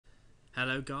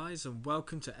Hello guys, and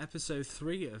welcome to episode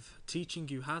 3 of teaching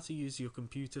you how to use your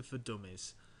computer for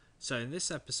dummies. So in this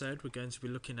episode we're going to be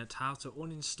looking at how to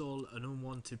uninstall an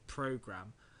unwanted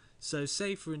program. So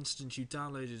say for instance you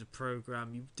downloaded a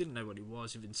program, you didn't know what it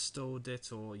was, you've installed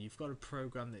it, or you've got a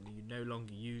program that you no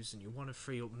longer use and you want to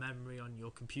free up memory on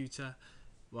your computer.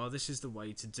 Well, this is the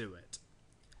way to do it.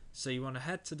 So you want to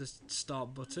head to the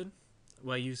start button.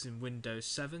 We're using Windows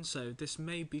 7, so this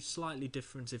may be slightly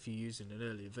different if you're using an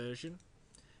earlier version.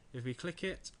 If we click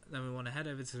it, then we want to head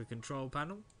over to the control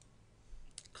panel,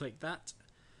 click that,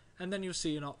 and then you'll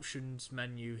see an options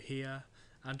menu here,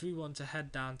 and we want to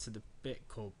head down to the bit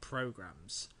called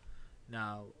programs.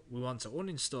 Now we want to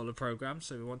uninstall a program,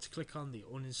 so we want to click on the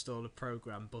uninstall a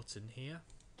program button here,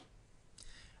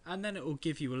 and then it will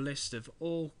give you a list of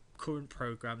all current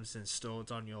programs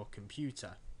installed on your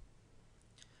computer.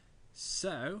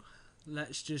 So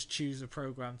let's just choose a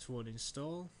program to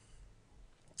uninstall.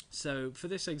 So for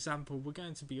this example we're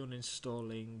going to be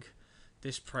uninstalling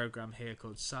this program here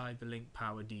called Cyberlink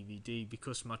Power DVD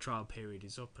because my trial period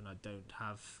is up and I don't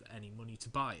have any money to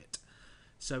buy it.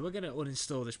 So we're going to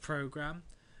uninstall this program.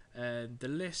 The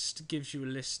list gives you a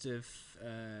list of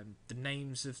the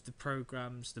names of the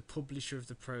programs, the publisher of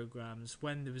the programs,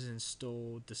 when they was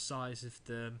installed, the size of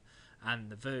them, and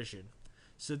the version.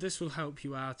 So this will help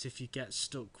you out if you get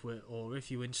stuck with, or if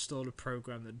you install a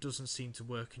program that doesn't seem to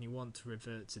work and you want to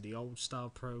revert to the old style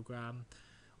program,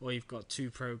 or you've got two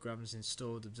programs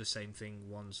installed of the same thing,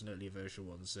 one's an earlier version,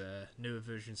 one's a newer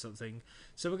version something.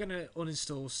 So we're going to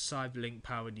uninstall Cyberlink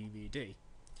Power DVD.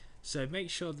 So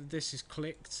make sure that this is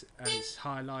clicked and it's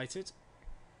highlighted.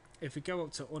 If we go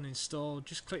up to uninstall,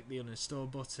 just click the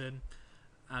uninstall button,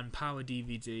 and Power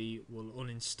DVD will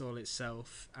uninstall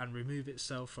itself and remove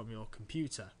itself from your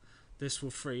computer. This will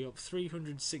free up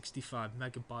 365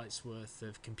 megabytes worth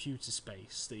of computer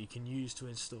space that you can use to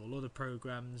install other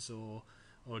programs or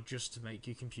just to make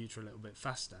your computer a little bit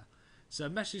faster. So a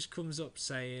message comes up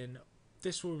saying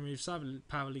this will remove Cyber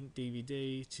PowerLink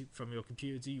DVD from your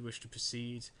computer. Do you wish to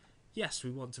proceed? Yes, we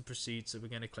want to proceed, so we're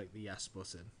going to click the yes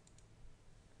button.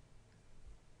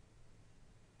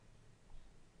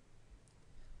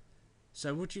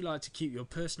 So would you like to keep your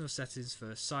personal settings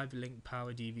for Cyberlink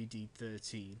Power DVD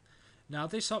 13? Now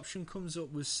this option comes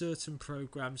up with certain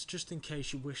programs just in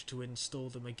case you wish to install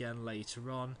them again later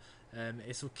on.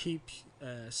 It will keep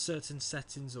certain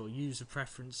settings or user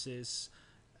preferences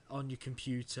on your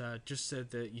computer just so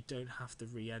that you don't have to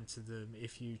re-enter them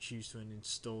if you choose to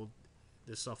uninstall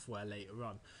the software later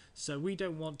on. So we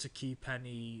don't want to keep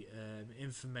any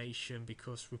information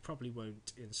because we probably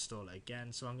won't install it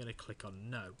again, so I'm going to click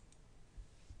on no.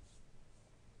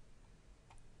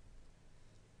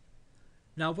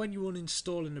 Now when you're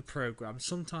uninstalling a program,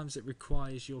 sometimes it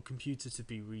requires your computer to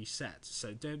be reset,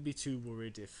 so don't be too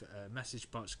worried if a message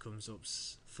box comes up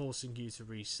forcing you to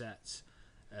reset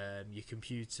your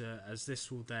computer, as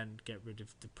this will then get rid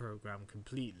of the program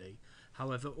completely.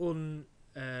 However, some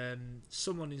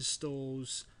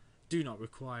uninstalls do not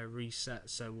require reset,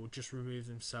 so will just remove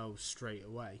themselves straight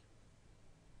away.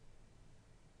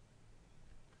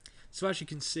 So as you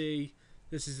can see,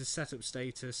 this is the setup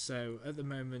status. So at the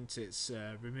moment it's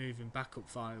removing backup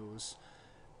files,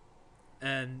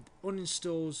 and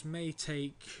uninstalls may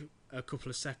take a couple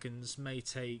of seconds, may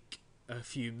take a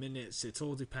few minutes. It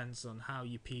all depends on how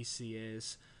your PC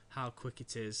is, how quick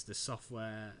it is, the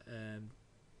software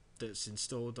that's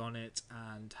installed on it,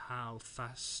 and how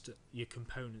fast your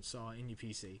components are in your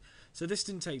PC. So this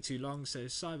didn't take too long. So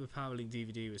Cyber PowerLink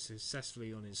DVD was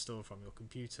successfully uninstalled from your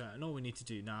computer, and all we need to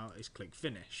do now is click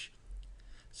finish.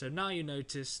 So now you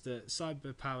notice that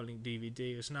Cyber PowerLink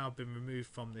DVD has now been removed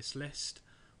from this list,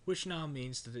 which now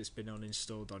means that it's been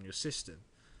uninstalled on your system.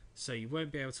 So you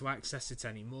won't be able to access it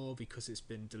anymore because it's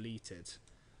been deleted.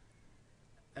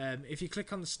 If you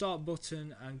click on the start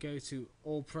button and go to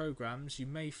all programs, you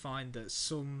may find that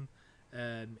some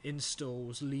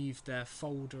installs leave their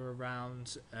folder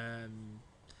around.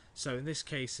 So in this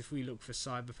case, if we look for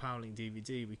Cyber PowerLink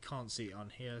DVD, we can't see it on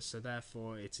here, so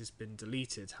therefore it has been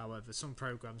deleted. However, some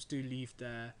programs do leave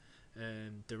their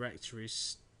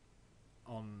directories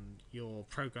on your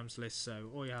programs list, so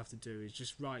all you have to do is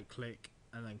just right click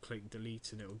and then click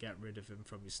delete, and it will get rid of them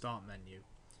from your start menu.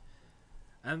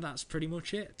 And that's pretty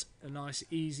much it. A nice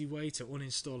easy way to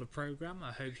uninstall a program.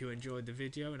 I hope you enjoyed the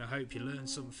video and I hope you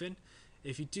learned something.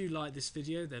 If you do like this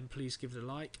video, then please give it a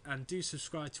like, and do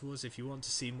subscribe to us if you want to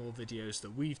see more videos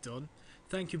that we've done.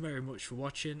 Thank you very much for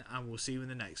watching, and we'll see you in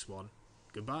the next one.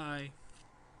 Goodbye.